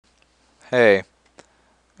Hey,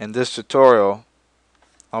 in this tutorial,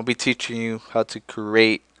 I'll be teaching you how to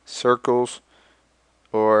create circles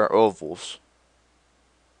or ovals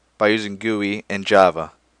by using GUI in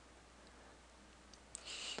Java.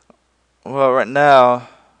 Well, right now,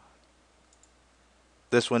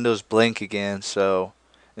 this window's blank again, so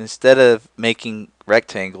instead of making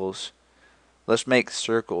rectangles, let's make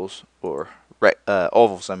circles or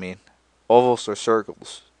ovals, ovals or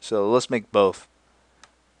circles. So let's make both.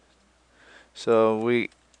 So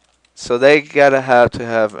they gotta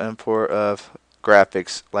have import of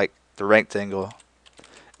graphics like the rectangle.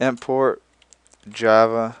 Import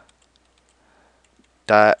Java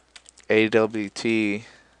 .awt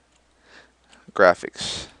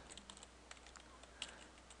graphics.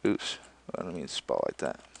 Oops, I don't mean to spell like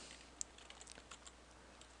that.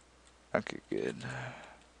 Okay, good.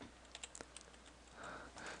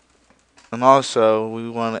 And also we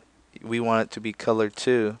want it to be colored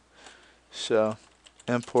too. So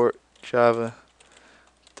import Java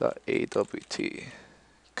 .awt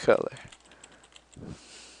color.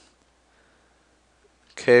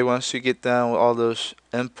 Okay, once you get done with all those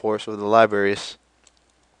imports of the libraries,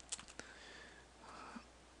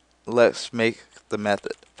 let's make the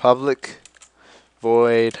method public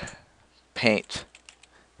void paint.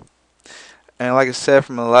 And like I said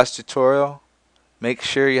from the last tutorial, make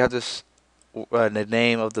sure you have this the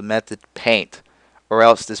name of the method paint, or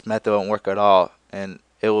else this method won't work at all and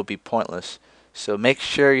it will be pointless. So make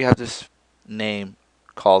sure you have this name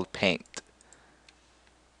called paint.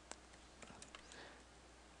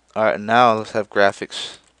 Alright, now let's have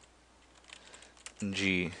graphics in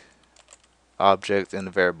G, object and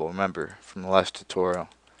a variable, remember from the last tutorial.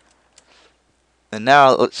 And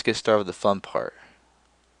now let's get started with the fun part.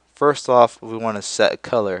 First off, we want to set a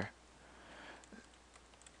color.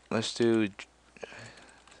 Let's do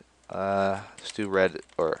red,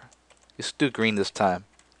 or let's do green this time.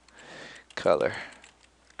 Color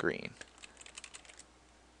green.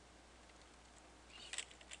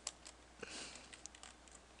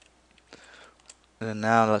 And then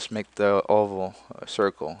now let's make the oval a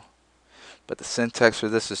circle. But the syntax for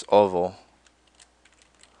this is oval,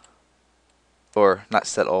 or not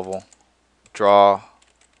set oval, draw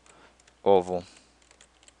oval.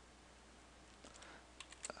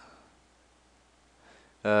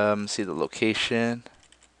 See the location.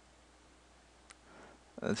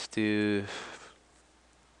 Let's do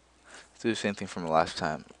the same thing from the last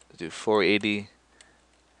time. Let's do 480,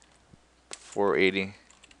 480.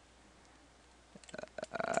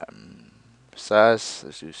 Size,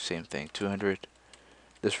 let's do the same thing, 200.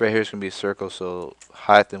 This right here is gonna be a circle, so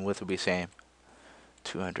height and width will be same,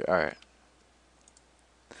 200. All right.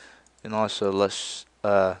 And also let's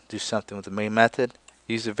do something with the main method.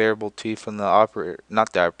 Use the variable t from the operator,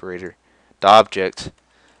 not the operator, the object.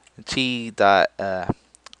 T dot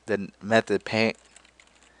the method paint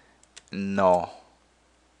null.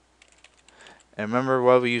 And remember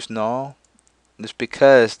why we use null? It's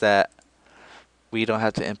because that we don't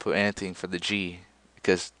have to input anything for the G,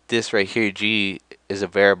 because this right here, G, is a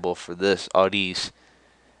variable for this, all these,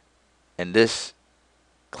 and this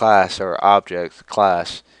class or object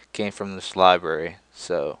class came from this library,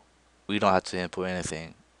 so we don't have to input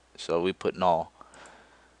anything, so we put null.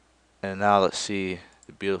 And now let's see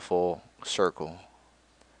the beautiful circle.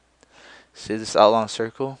 See this outline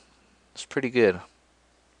circle? It's pretty good.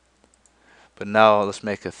 But now let's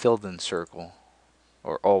make a filled-in circle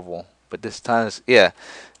or oval. But this time,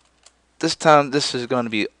 this time this is going to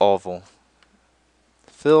be oval.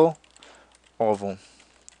 Fill oval.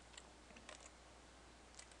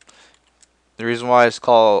 The reason why it's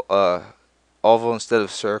called oval instead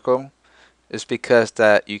of circle is because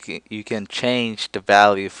that you can change the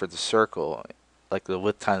value for the circle, like the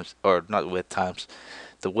width times, or not width times,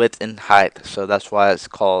 the width and height. So that's why it's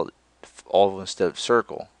called oval instead of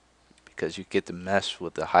circle, because you get to mess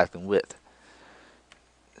with the height and width.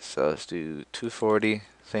 So let's do 240.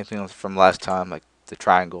 Same thing from last time, like the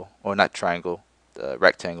triangle, or not triangle, the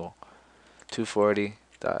rectangle. 240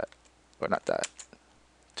 dot, or not that.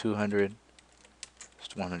 200.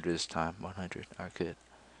 It's 100 this time. 100. Alright, good.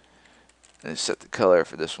 And set the color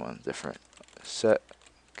for this one different. Set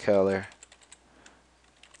color.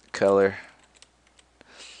 Color.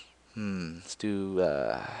 Let's do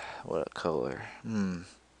what color?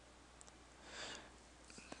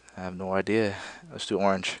 I have no idea. Let's do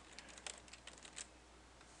orange.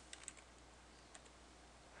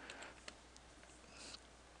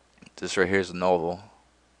 This right here is an oval.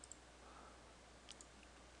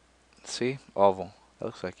 See? Oval. That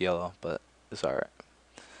looks like yellow, but it's alright.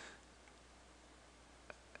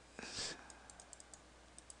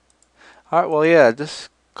 Alright, well, yeah, this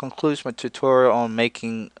concludes my tutorial on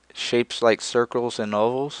making shapes like circles and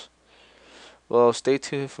ovals. Well, stay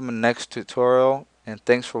tuned for my next tutorial, and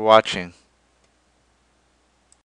thanks for watching.